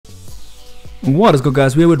What is good,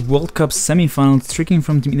 guys? We're with World Cup semi-finals, Tricking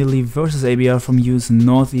from Team Italy versus ABR from US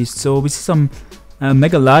Northeast. So we see some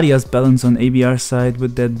Megaladias balance on ABR side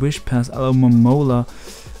with that Wish Pass Alamomola.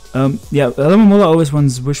 Yeah, Alamomola always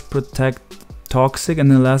wants Wish Protect Toxic,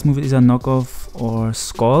 and the last move is a knockoff or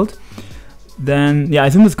Scald. Then, yeah,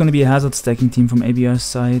 I think it's going to be a hazard stacking team from ABR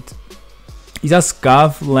side. Either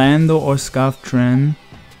Scarf Lando or Scarf Tren.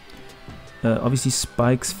 Obviously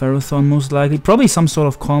Spikes Ferrothorn most likely. Probably some sort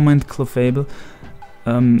of Calm Mind Clefable.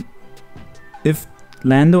 If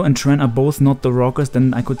Lando and Tren are both not the rockers,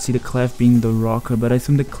 then I could see the Clef being the rocker. But I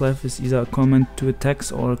assume the Clef is either a Calm Mind 2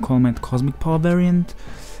 attacks or a Calm Mind Cosmic Power variant.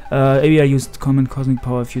 ABR used Calm Mind Cosmic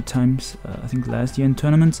Power a few times, I think last year in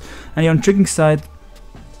tournaments. And yeah, on Tricking side,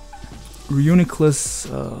 Reuniclus.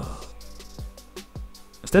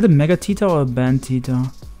 Is that a Mega Tita or a Band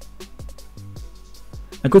Tita?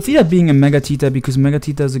 I could see that being a Mega Tita because Mega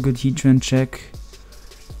Tita is a good Heatran check.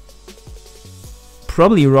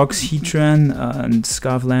 Probably Rocks Heatran and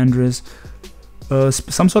Scarf Landris.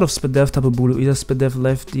 Some sort of Spadef Tapu Bulu, either Spadef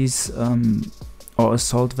Lefties or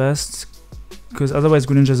Assault Vests, because otherwise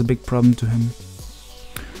Greninja is a big problem to him.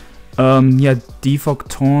 Yeah, Defog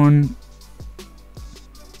Torn.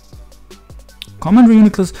 Common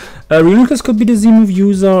Reuniclus. Reuniclus could be the Z-move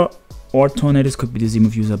user, or Tornadus could be the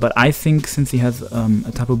Z-move user, but I think since he has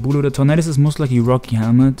a Tapu Bulu, the Tornadus is most likely Rocky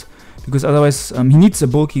Helmet, because otherwise he needs a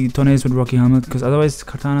bulky Tornadus with Rocky Helmet, because otherwise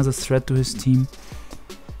Kartana is a threat to his team,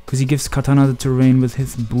 because he gives Kartana the terrain with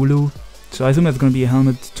his Bulu. So I think that's going to be a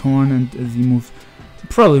Helmet Torn and a Z-move,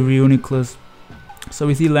 probably Reuniclus. So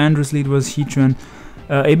we see Landorus lead was Heatran.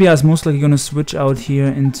 ABR is most likely going to switch out here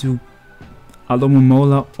into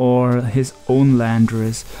Alomomola or his own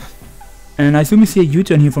Landorus. And I assume we see a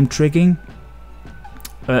U-turn here from Tricking,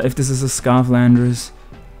 if this is a Scarf Landorus,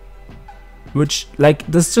 which, like,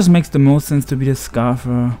 this just makes the most sense to be the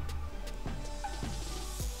Scarfer.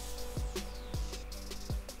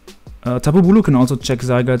 Tapu Bulu can also check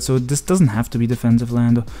Zygarde, so this doesn't have to be defensive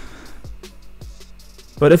Lando.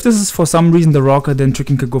 But if this is for some reason the Rocker, then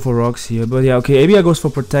Tricking could go for Rocks here. But yeah, okay, ABR goes for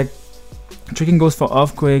Protect, Tricking goes for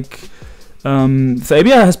Earthquake. So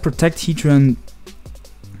ABR has Protect Heatran,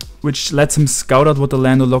 which lets him scout out what the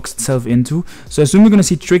Lando locks itself into. So I assume we're going to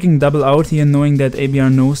see Tricking double out here, knowing that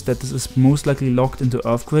ABR knows that this is most likely locked into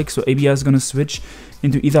Earthquake. So ABR is going to switch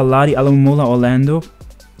into either Ladi, Alamomola or Lando.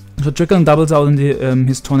 So Tricking doubles out into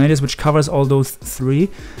his Tornadus, which covers all those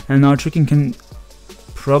three. And now Tricking can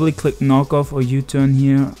probably click Knockoff or U-turn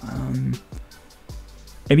here.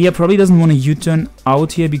 ABR probably doesn't want to U-turn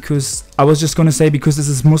out here, because I was just going to say because this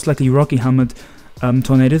is most likely Rocky Helmet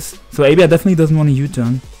Tornadus. So ABR definitely doesn't want to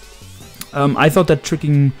U-turn. I thought that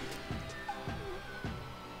Tricking,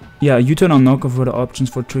 yeah, U-turn or knockoff were the options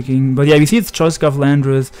for Tricking. But yeah, we see it's Choice Scarf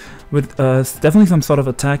Landorus with definitely some sort of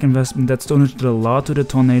attack investment. That Stone Edge did a lot to the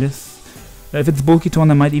Tornadus. If it's bulky Torn,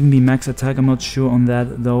 that might even be max attack. I'm not sure on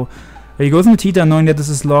that though. He goes into Tita knowing that this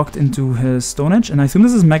is locked into his Stone Edge, and I assume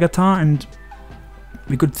this is Megatar, and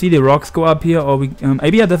we could see the rocks go up here, or we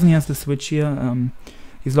ABR definitely has to switch here.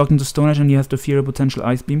 He's locked into Stone Edge and he has to fear a potential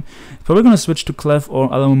Ice Beam. He's probably going to switch to Clef or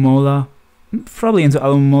Alamomola. Probably into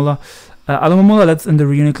Alamomola. Alamomola lets in the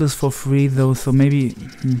Reuniclus for free though, so maybe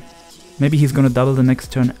he's gonna double the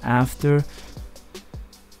next turn after.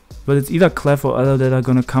 But it's either Clef or Alo that are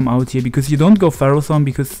gonna come out here, because you don't go Ferrothorn,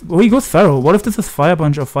 because he goes Ferro. What if this is Fire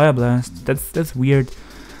Punch or Fire Blast? That's weird.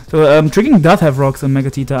 So Tricking does have Rocks on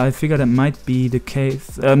Mega Tita. I figure that might be the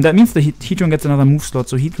case. That means the Heatran gets another move slot,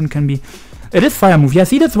 so Heatran can be. It is Fire move. Yeah,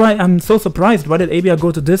 see, that's why I'm so surprised. Why did ABR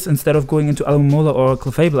go to this instead of going into Alamomola or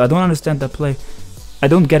Clefable? I don't understand that play. I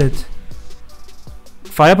don't get it.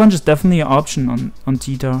 Fire Punch is definitely an option on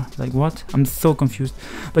Tita. Like, what? I'm so confused.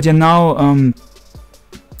 But yeah, now,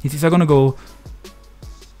 he's either gonna go.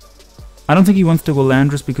 I don't think he wants to go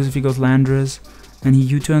Landorus, because if he goes Landorus and he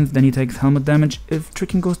U-turns, then he takes helmet damage if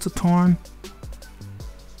Tricking goes to Torn.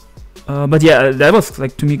 But yeah, that was,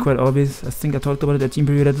 like, to me quite obvious. I think I talked about it at Team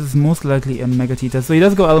Preview that this is most likely a Mega Tita. So he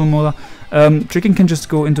does go Alamomola. Tricking can just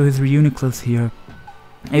go into his Reuniclus here.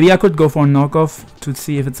 Maybe I could go for a knockoff to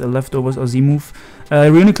see if it's a leftovers or Z-move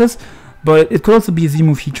Reuniclus. But it could also be a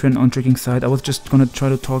Z-move Heatran on Tricking side. I was just gonna try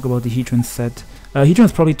to talk about the Heatran set. Heatran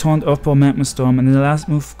is probably Taunt, Earthpower, Magma Storm, and then the last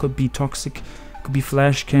move could be Toxic, could be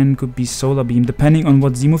Flash Can, could be Solar Beam, depending on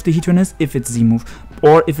what Z-move the Heatran is, if it's Z-move.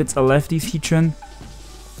 Or if it's a lefties Heatran,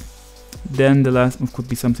 then the last move could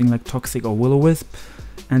be something like Toxic or Will-O-Wisp,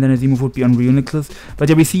 and then a Z-move would be on Reuniclus. But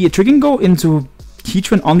yeah, we see Tricking go into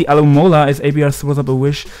Heatran on the Alamomola as ABR throws up a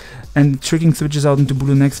Wish, and Tricking switches out into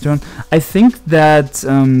Bulu next turn. I think that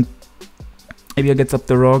ABR gets up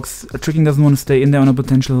the rocks. Tricking doesn't want to stay in there on a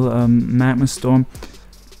potential Magma Storm.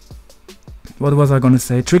 what was I gonna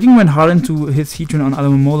say? Tricking went hard into his Heatran on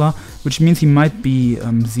Alomomola, which means he might be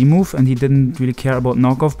Z-move, and he didn't really care about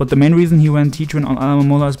knockoff. But the main reason he went Heatran on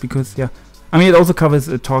Alomomola is because, yeah, I mean, it also covers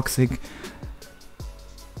a Toxic.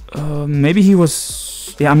 Maybe he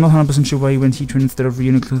was, yeah, I'm not 100% sure why he went Heatran instead of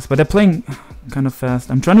Reuniclus, but they're playing kind of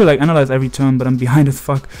fast. I'm trying to like analyze every turn, but I'm behind as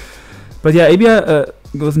fuck. But yeah, ABR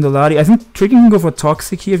goes into Ladi. I think Tricking can go for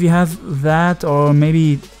Toxic here if he has that, or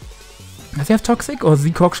maybe... Does he have Toxic or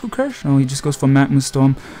the Corkscrew Crash? No, he just goes for Magma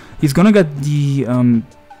Storm. He's gonna get the...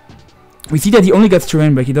 we see that he only gets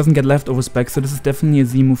Terrain Break, he doesn't get Leftovers back, so this is definitely a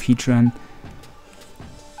Z-move Heatran.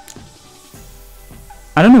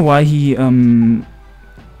 I don't know why he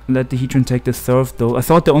let the Heatran take the Surf though. I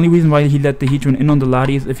thought the only reason why he let the Heatran in on the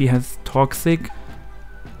Ladi is if he has Toxic.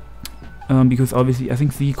 Because obviously I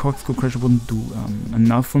think the Corkscrew Crash wouldn't do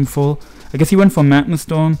enough from full. I guess he went for Magma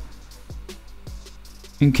Storm.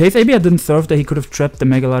 In case ABR didn't surf that, he could have trapped the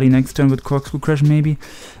Mega Ladi next turn with Corkscrew Crash maybe.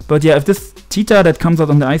 But yeah, if this Tita that comes out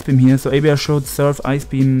on the Ice Beam here, so ABR showed Surf, Ice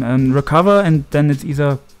Beam, Recover, and then it's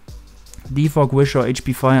either Defog, Wish, or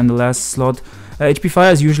HP Fire in the last slot. HP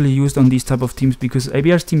Fire is usually used on these type of teams because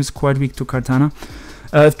ABR's team is quite weak to Kartana.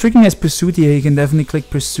 If Tricking has Pursuit here, he can definitely click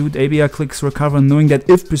Pursuit. ABR clicks Recover, knowing that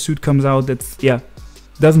if Pursuit comes out, that's, yeah,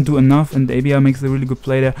 doesn't do enough, and ABR makes a really good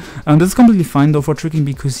play there. This is completely fine though for Tricking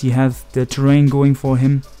because he has the terrain going for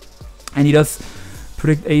him, and he does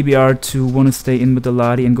predict ABR to want to stay in with the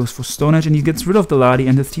Ladi and goes for Stone Edge, and he gets rid of the Ladi,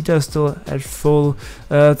 and his Tita is still at full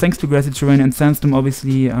thanks to Grassy Terrain, and Sandstorm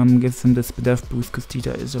obviously gives him the Spadef boost because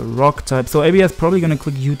Tita is a rock type. So ABR is probably going to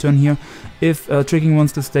click U-turn here. If Tricking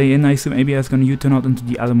wants to stay in, I assume ABR is going to U-turn out into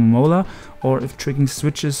the Alomomola, or if Tricking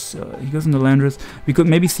switches, he goes into Landorus. We could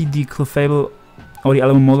maybe see the Clefable or the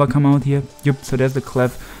Alomomola come out here. Yep, so there's the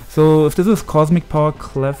Clef. So if this is Cosmic Power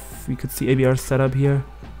Clef, we could see ABR's setup here.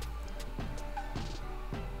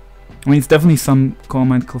 I mean, it's definitely some Calm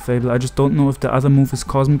Mind Clefable. I just don't know if the other move is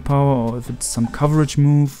Cosmic Power or if it's some coverage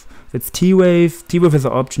move. If it's T-Wave. T-Wave is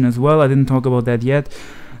an option as well. I didn't talk about that yet.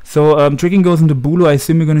 So Tricking goes into Bulu. I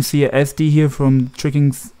assume we're going to see a SD here from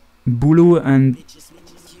Tricking's Bulu, and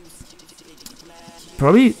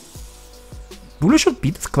probably Bulu should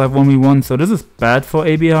beat this Clef 1v1, so this is bad for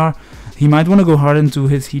ABR. He might want to go hard into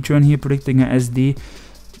his Heatran here, predicting a SD.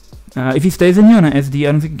 If he stays in here on an SD,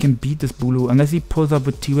 I don't think he can beat this Bulu, unless he pulls up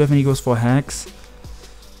with T-Wave and he goes for Hacks.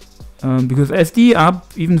 Because SD up,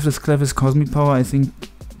 even if this Clef is Cosmic Power, I think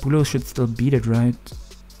Bulu should still beat it, right?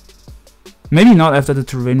 Maybe not after the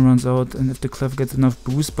Terrain runs out and if the Clef gets enough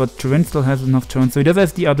boost, but Terrain still has enough turns. So he does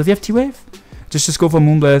SD up. Does he have T-Wave? Just go for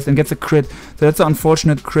Moonblast and gets a crit. So that's an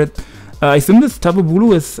unfortunate crit. I assume this Tapu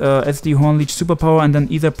Bulu is SD Horn Leech Superpower and then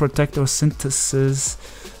either Protect or Synthesis.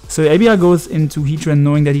 So ABR goes into Heatran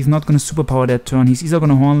knowing that he's not going to Superpower that turn. He's either going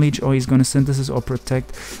to Horn Leech or he's going to Synthesis or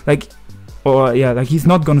Protect. He's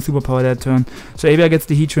not going to Superpower that turn. So ABR gets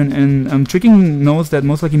the Heatran, and Tricking knows that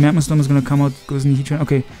most likely Magma Storm is going to come out, goes in the Heatran.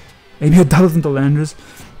 Okay, ABR doubles into Landorus.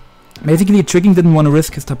 Basically, Tricking didn't want to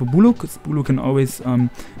risk his Tapu Bulu, because Bulu can always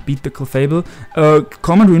beat the Clefable.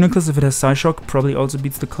 Common Reuniclus, if it has Psyshock, probably also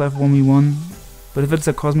beats the Clef 1v1. But if it's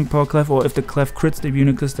a Cosmic Power Clef, or if the Clef crits the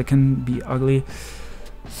Reuniclus, that can be ugly.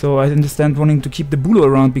 So I understand wanting to keep the Bulu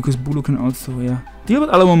around, because Bulu can also, deal with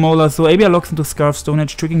Alomomola. So ABR locks into Scarf Stone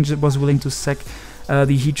Edge. Tricking was willing to sack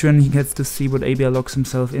the Heatran. He gets to see what ABR locks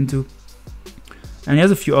himself into. And he has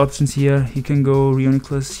a few options here. He can go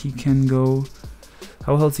Reuniclus, he can go...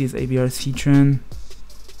 How healthy is ABR's Heatran?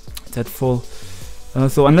 It's at full.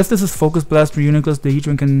 So unless this is Focus Blast Reuniclus, the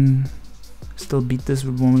Heatran can still beat this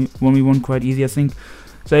with 1v1 quite easy, I think.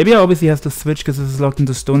 So ABR obviously has to switch because this is locked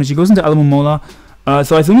into Stone Edge. He goes into Alomomola.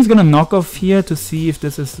 So I assume he's gonna knock off here to see if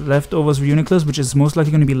this is Leftovers Reuniclus, which is most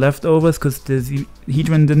likely gonna be Leftovers because the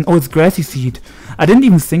Heatran didn't... Oh, it's Grassy Seed. I didn't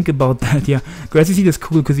even think about that, Grassy Seed is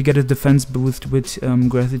cool because you get a defense boost with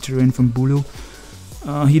Grassy Terrain from Bulu.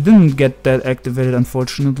 He didn't get that activated,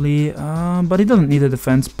 unfortunately, but he doesn't need a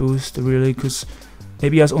defense boost, really, because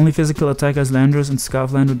ABR's only physical attack as Landorus, and Scarf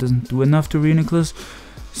Landorus doesn't do enough to Reuniclus.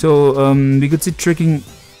 So we could see Tricking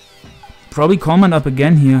probably Calm Mind up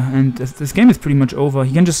again here, and this game is pretty much over.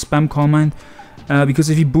 He can just spam Calm Mind, because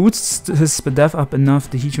if he boosts his Spadef up enough,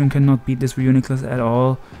 the Heatran cannot beat this Reuniclus at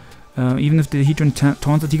all. Even if the Heatran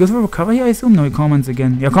taunts it, he goes for Recover here, I assume? No, he Calm Minds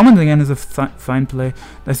again. Yeah, Calm Minds again is a fine play.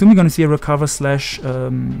 I assume we're going to see a Recover slash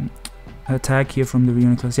attack here from the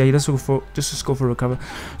Reuniclus. Yeah, he does go for, just go for Recover.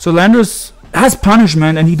 So Landorus has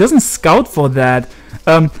Punishment, and he doesn't scout for that.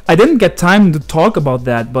 I didn't get time to talk about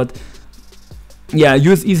that, but Yeah,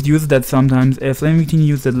 US East uses that sometimes. Flaming Team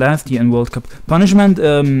used it last year in World Cup. Punishment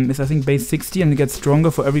is I think base 60 and it gets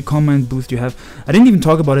stronger for every command boost you have. I didn't even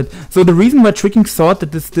talk about it. So the reason why Tricking thought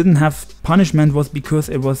that this didn't have punishment was because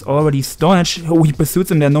it was already Stone Edge who he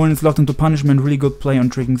pursues him there. No one is locked into punishment. Really good play on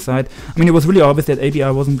Tricking side. I mean, it was really obvious that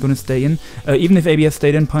ABR wasn't going to stay in. Even if ABR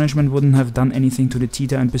stayed in, punishment wouldn't have done anything to the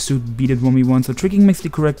Tita and pursued beat it 1v1. So Tricking makes the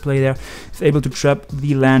correct play there. He's able to trap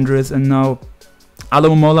the Landorus, and now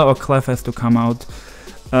Alomomola or Clef has to come out.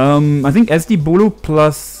 I think SD Bulu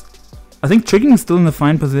plus... I think Tricking is still in a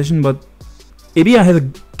fine position, but ABR has a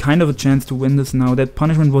kind of a chance to win this now. That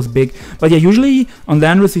punishment was big. But yeah, usually on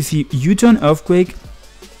Landorus you see U-turn, Earthquake,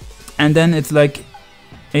 and then it's like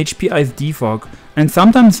HP Ice Defog. And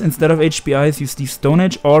sometimes instead of HP Ice you see Stone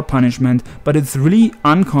Edge or punishment, but it's really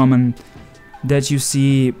uncommon that you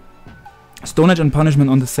see Stone Edge and punishment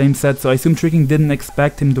on the same set, so I assume Tricking didn't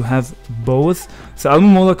expect him to have both. So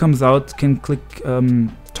Alomomola comes out, can click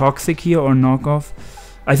Toxic here or Knockoff.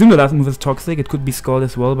 I assume the last move is Toxic, it could be Scald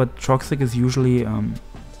as well, but Toxic is usually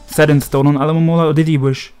set in stone on Alomomola, or did he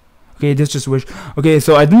wish? Okay, this just wish. Okay,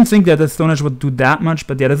 so I didn't think that the Stone Edge would do that much,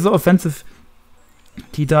 but yeah, this is an offensive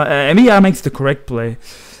Tita. ABR makes the correct play.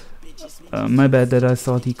 My bad that I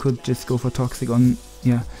thought he could just go for Toxic on,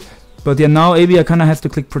 yeah. But yeah, now ABR kinda has to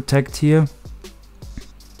click Protect here.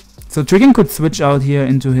 So Tricking could switch out here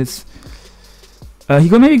into his... he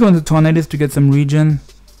could maybe go into Tornadus to get some regen.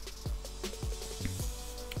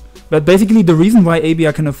 But basically the reason why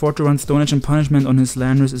ABR can afford to run Stone Edge and Punishment on his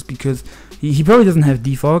Landorus is because he probably doesn't have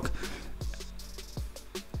Defog.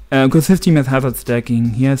 Because his team has Hazard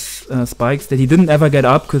stacking. He has spikes that he didn't ever get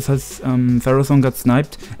up because his Ferrothorn got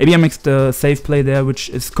sniped. ABR makes the safe play there, which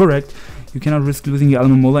is correct. You cannot risk losing your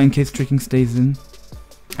Alomomola in case Tricking stays in.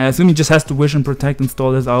 I assume he just has to wish and protect and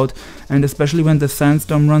stall this out. And especially when the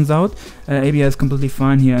Sandstorm runs out, ABR is completely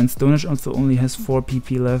fine here. And Stone Edge also only has 4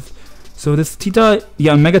 PP left. So this Tita,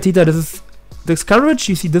 yeah, Mega Tita, this is this coverage.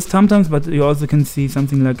 You see this sometimes, but you also can see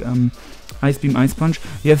something like Ice Beam, Ice Punch.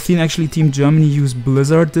 You have seen actually Team Germany use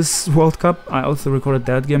Blizzard this World Cup. I also recorded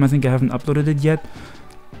that game. I think I haven't uploaded it yet.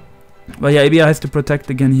 But yeah, ABR has to protect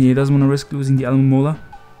again here. He doesn't want to risk losing the Alomomola.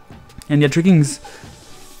 And yeah, Tricking's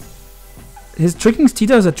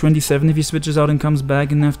Tita is at 27 if he switches out and comes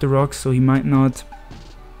back in after rocks, so he might not.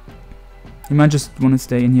 He might just want to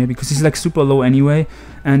stay in here because he's like super low anyway,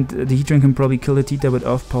 and the Heatran can probably kill the Tita with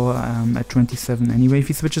Earth Power at 27 anyway if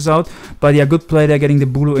he switches out. But yeah, good play there, getting the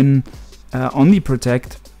Bulu in on the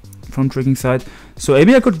Protect from Tricking side. So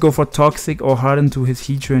ABR could go for Toxic or Harden to his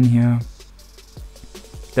Heatran here.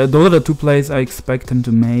 Those are the two plays I expect him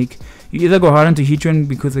to make. You either go Harden to Heatran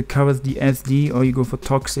because it covers the SD, or you go for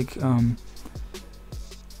Toxic.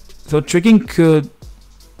 So Tricking could...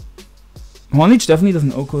 Hornleech definitely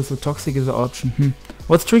doesn't Oko, so Toxic is an option.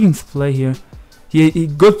 What's Tricking's play here? He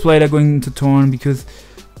good play there going into Torn because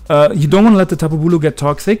you don't want to let the Tapu Bulu get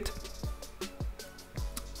Toxic.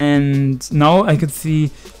 And now I could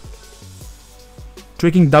see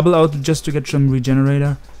Tricking double out just to get some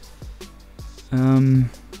Regenerator.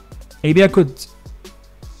 Maybe I could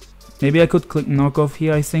click Knockoff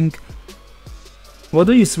here, I think. What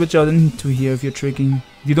do you switch out into here if you're Tricking?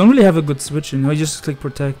 You don't really have a good switch in, you just click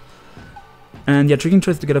Protect. And yeah, Tricking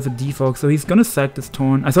tries to get off a defog, so he's gonna sack this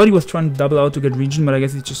Torn. I thought he was trying to double out to get regen, but I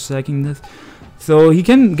guess he's just sacking this. So he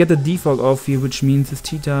can get the defog off here, which means his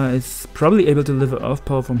Tita is probably able to deliver Earth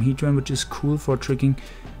Power from Heatran, which is cool for Tricking.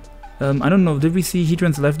 I don't know, did we see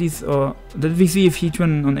Heatran's lefties, or did we see if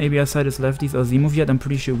Heatran on ABR side is lefties or Z-move yet? I'm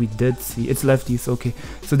pretty sure we did see. It's lefties, okay.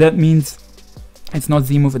 So that means it's not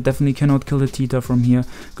Z-move, it definitely cannot kill the Tita from here.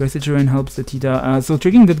 Grassy Terrain helps the Tita. So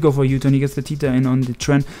Tricking did go for U-turn, he gets the Tita in on the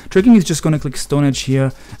trend. Tricking is just gonna click Stone Edge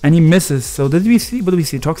here, and he misses. So did we see, what do we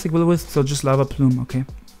see? Toxic Will-O-Wisp, so just Lava Plume, okay.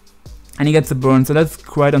 And he gets the burn, so that's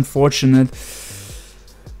quite unfortunate.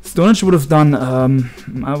 Stone Edge would have done,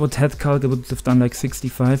 I would head calc, it would have done like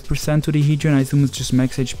 65% to the Heatran. I assume it's just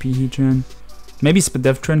max HP Heatran. Maybe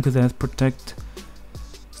Spadef Trend because it has Protect.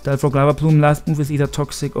 Stealth Lava Plume, last move is either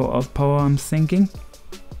Toxic or Earth Power, I'm thinking.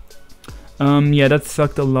 Yeah, that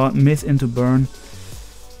sucked a lot. Miss into burn.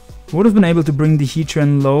 Would have been able to bring the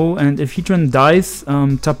Heatran low, and if Heatran dies,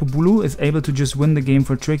 Tapu Bulu is able to just win the game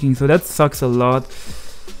for Tricking, so that sucks a lot.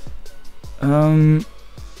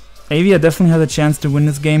 ABR definitely has a chance to win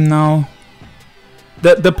this game now.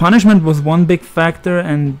 The punishment was one big factor,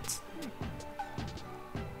 and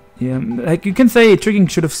yeah, like you can say Tricking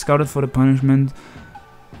should have scouted for the punishment.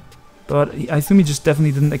 But I assume he just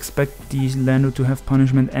definitely didn't expect the Lando to have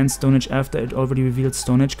punishment and Stone Edge after it already revealed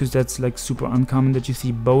Stone Edge, because that's like super uncommon that you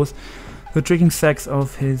see both. The Tricking sacks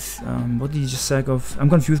off his, what did he just sack off? I'm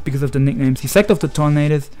confused because of the nicknames. He sacked off the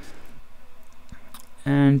Tornadus.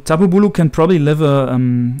 And Tapu Bulu can probably live a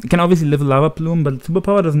can obviously live a Lava Plume, but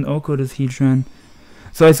Superpower doesn't OHKO this Heatran.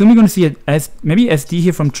 So I assume you're gonna see maybe SD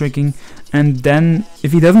here from tricking, and then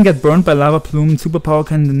if he doesn't get burned by Lava Plume, Superpower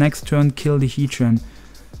can the next turn kill the Heatran.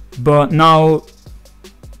 But now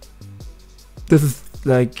this is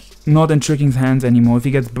like not in tricking's hands anymore. If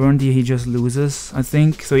he gets burned here, he just loses, I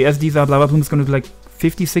think. So he SDs up, Lava Plume is gonna do like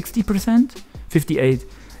 50-60%? 58.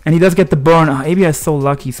 And he does get the burn. ABR is so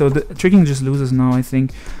lucky. So the tricking just loses now, I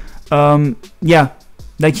think. Yeah,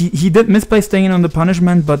 like he did miss by staying in on the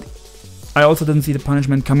punishment, but I also didn't see the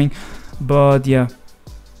punishment coming. But yeah,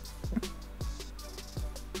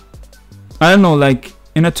 I don't know, like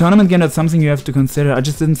in a tournament game, that's something you have to consider. I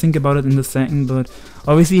just didn't think about it in the second, but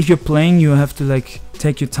obviously if you're playing, you have to like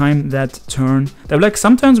take your time that turn. There were like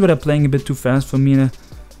some turns where they're playing a bit too fast for me.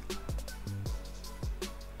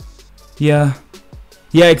 Yeah,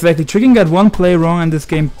 exactly. Tricking got one play wrong, and this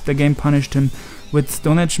game, the game punished him with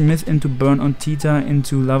Stone Edge miss into burn on Tita,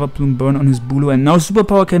 into Lava Plume burn on his Bulu, and now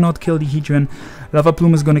Superpower cannot kill the Heatran. Lava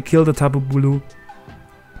Plume is gonna kill the Tapu Bulu,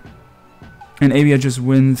 and ABR just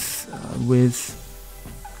wins with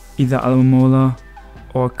either Alomomola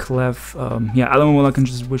or Clef. Yeah, Alomomola can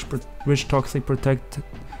just wish Toxic Protect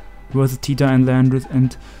versus Tita and Landorus,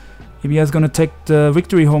 and ABR is gonna take the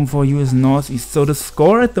victory home for US Northeast. So the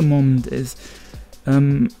score at the moment is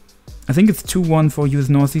I think it's 2-1 for US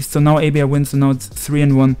Northeast. So now ABR wins, so now it's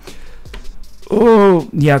 3-1. Oh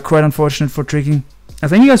yeah, quite unfortunate for tricking.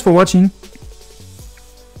 Thank you guys for watching.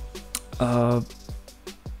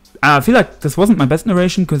 I feel like this wasn't my best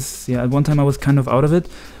narration, because yeah, at one time I was kind of out of it.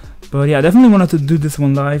 But yeah, I definitely wanted to do this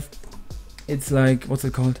one live. It's like, what's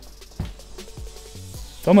it called?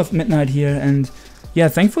 It's almost midnight here, and yeah,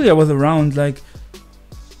 thankfully I was around. Like,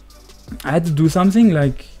 I had to do something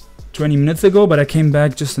like 20 minutes ago, but I came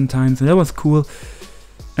back just in time, so that was cool.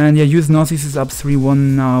 And yeah, US Northeast is up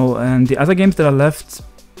 3-1 now, and the other games that are left,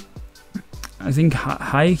 I think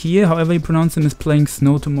Hai here, however you pronounce him, is playing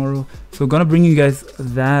Snow tomorrow. So gonna bring you guys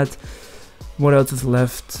that. What else is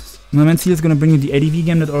left? Momency is gonna bring you the ADV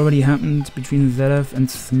game that already happened between ZF and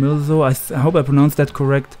Smilzo. I hope I pronounced that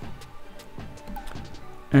correct.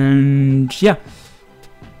 And yeah,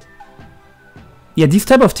 these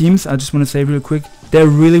type of teams, I just want to say real quick, they're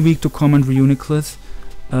really weak to common Reuniclus.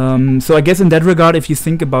 So I guess in that regard, if you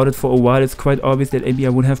think about it for a while, it's quite obvious that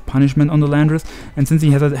ABR would have punishment on the Landorus. And since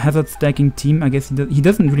he has a hazard stacking team, I guess he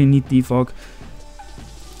doesn't really need defog,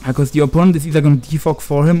 because the opponent is either going to defog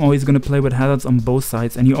for him, or he's going to play with hazards on both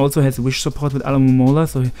sides. And he also has wish support with Alomomola,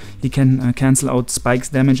 so he can cancel out Spike's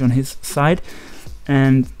damage on his side.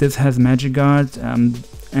 And this has Magic Guard,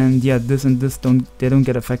 and yeah, this and this don't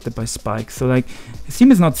get affected by Spike. So like, his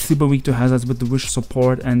team is not super weak to hazards with the wish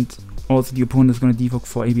support, and also the opponent is going to defog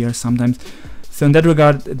for ABR sometimes. So in that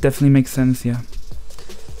regard, it definitely makes sense, yeah.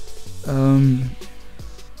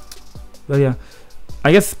 But yeah,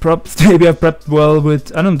 I guess props to ABR prepped well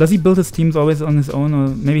with, I don't know, does he build his teams always on his own, or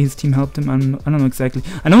maybe his team helped him? I don't know exactly.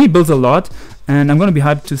 I know he builds a lot, and I'm gonna be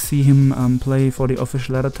hyped to see him play for the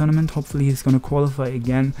official ladder tournament. Hopefully he's gonna qualify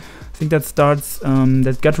again. I think that starts,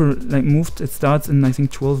 that got like moved, it starts in I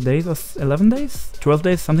think 12 days or 11 days? 12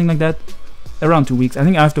 days, something like that. Around 2 weeks. I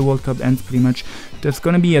think after World Cup ends pretty much. There's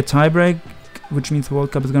gonna be a tiebreak, which means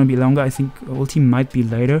World Cup is gonna be longer. I think Ulti might be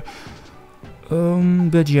later.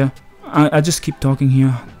 But yeah, I just keep talking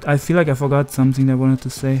here. I feel like I forgot something that I wanted to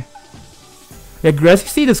say. Yeah, Grassy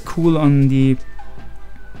Seed is cool on the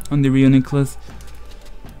Reuniclus.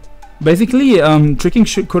 Basically, tricking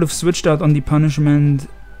could have switched out on the punishment.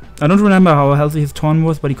 I don't remember how healthy his Torn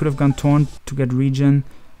was, but he could have gone Torn to get regen.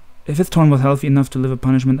 If his Torn was healthy enough to live a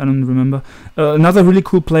punishment, I don't remember. Another really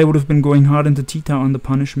cool play would have been going hard into Tita on the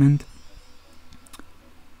punishment.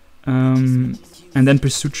 And then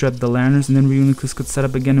Pursuit Trap the Landers, and then Reuniclus could set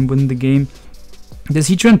up again and win the game. This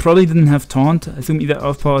Heatran probably didn't have Taunt, I assume either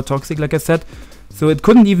Off Power or Toxic, like I said. So it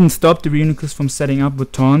couldn't even stop the Reuniclus from setting up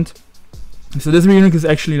with Taunt. So this Reuniclus is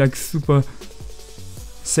actually like super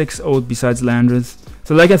 6-0 besides Landers.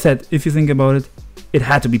 So like I said, if you think about it, it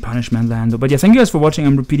had to be Punishment Lando. But yeah, thank you guys for watching.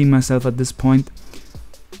 I'm repeating myself at this point.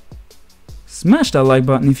 Smash that like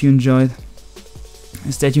button if you enjoyed.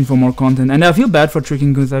 And stay tuned for more content. And I feel bad for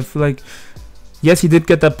tricking, because I feel like, yes, he did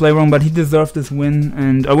get that play wrong, but he deserved this win.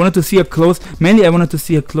 And I wanted to see a close, mainly I wanted to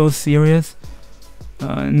see a close series.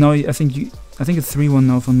 No, I think it's 3-1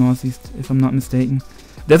 now for Northeast, if I'm not mistaken.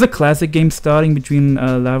 There's a Classic game starting between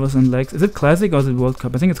Lavos and Lex. Is it Classic or is it World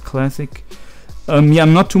Cup? I think it's Classic. Yeah,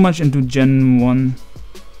 I'm not too much into Gen 1.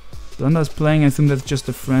 Blunder's playing, I assume that's just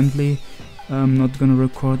a friendly. I'm not gonna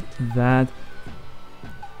record that.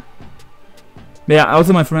 But yeah,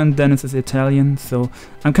 also my friend Dennis is Italian, so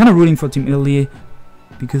I'm kind of rooting for Team Italy.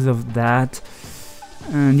 because of that.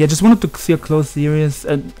 And yeah, just wanted to see a close series.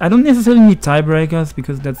 I don't necessarily need tiebreakers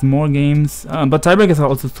because that's more games, but tiebreakers are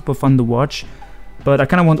also super fun to watch. But I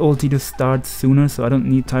kind of want OLT to start sooner, so I don't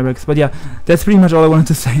need tiebreakers. But yeah, that's pretty much all I wanted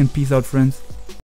to say, and peace out, friends.